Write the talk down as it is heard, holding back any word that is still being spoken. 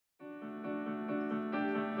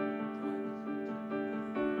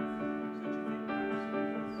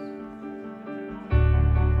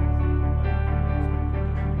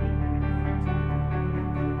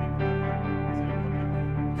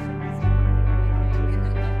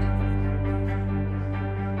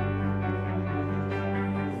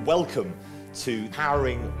welcome to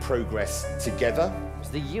Powering Progress Together.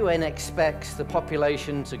 The UN expects the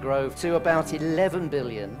population to grow to about 11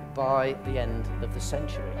 billion by the end of the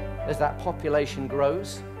century. As that population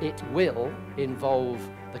grows, it will involve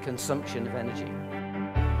the consumption of energy.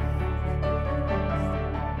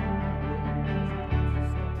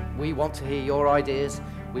 We want to hear your ideas.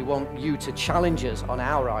 We want you to challenge us on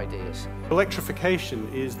our ideas. Electrification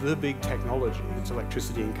is the big technology. It's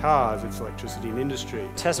electricity in cars, it's electricity in industry.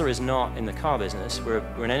 Tesla is not in the car business. We're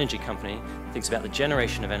an energy company that thinks about the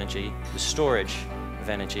generation of energy, the storage of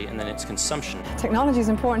energy, and then its consumption. Technology is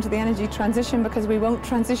important to the energy transition because we won't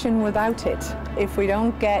transition without it. If we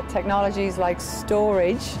don't get technologies like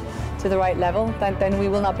storage to the right level, then we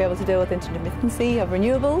will not be able to deal with intermittency of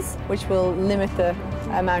renewables, which will limit the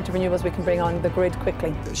amount of renewables we can bring on the grid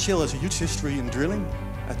quickly. Shell has a huge history in drilling.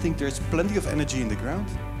 I think there's plenty of energy in the ground.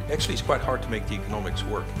 Actually, it's quite hard to make the economics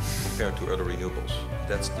work compared to other renewables.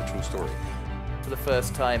 That's the true story. For the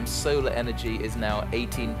first time, solar energy is now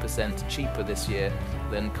 18% cheaper this year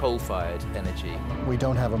than coal-fired energy. We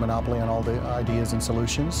don't have a monopoly on all the ideas and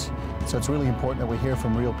solutions, so it's really important that we hear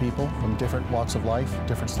from real people from different walks of life,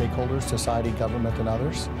 different stakeholders, society, government, and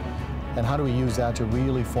others. And how do we use that to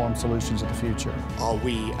really form solutions of the future? Are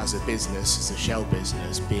we, as a business, as a Shell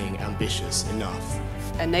business, being ambitious enough?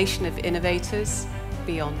 A nation of innovators,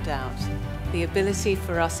 beyond doubt. The ability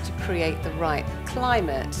for us to create the right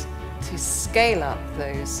climate to scale up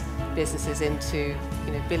those businesses into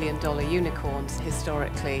billion-dollar unicorns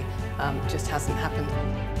historically just hasn't happened.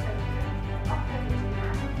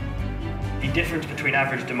 The difference between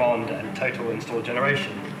average demand and total installed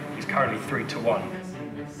generation is currently 3 to 1.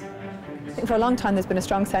 I think for a long time there's been a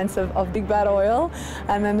strong sense of big bad oil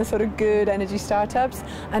and then the sort of good energy startups,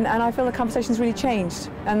 and I feel the conversation's really changed,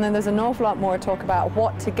 and then there's an awful lot more talk about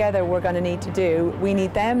what together we're going to need to do. We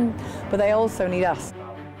need them, but they also need us.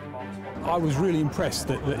 I was really impressed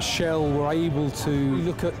that Shell were able to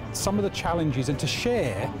look at some of the challenges and to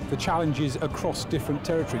share the challenges across different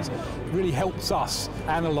territories. It really helps us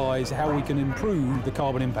analyse how we can improve the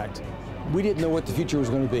carbon impact. We didn't know what the future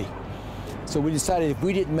was going to be. So we decided if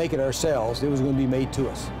we didn't make it ourselves, it was going to be made to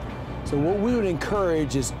us. So what we would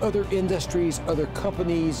encourage is other industries, other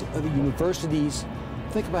companies, other universities,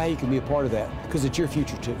 think about how you can be a part of that, because it's your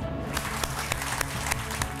future too.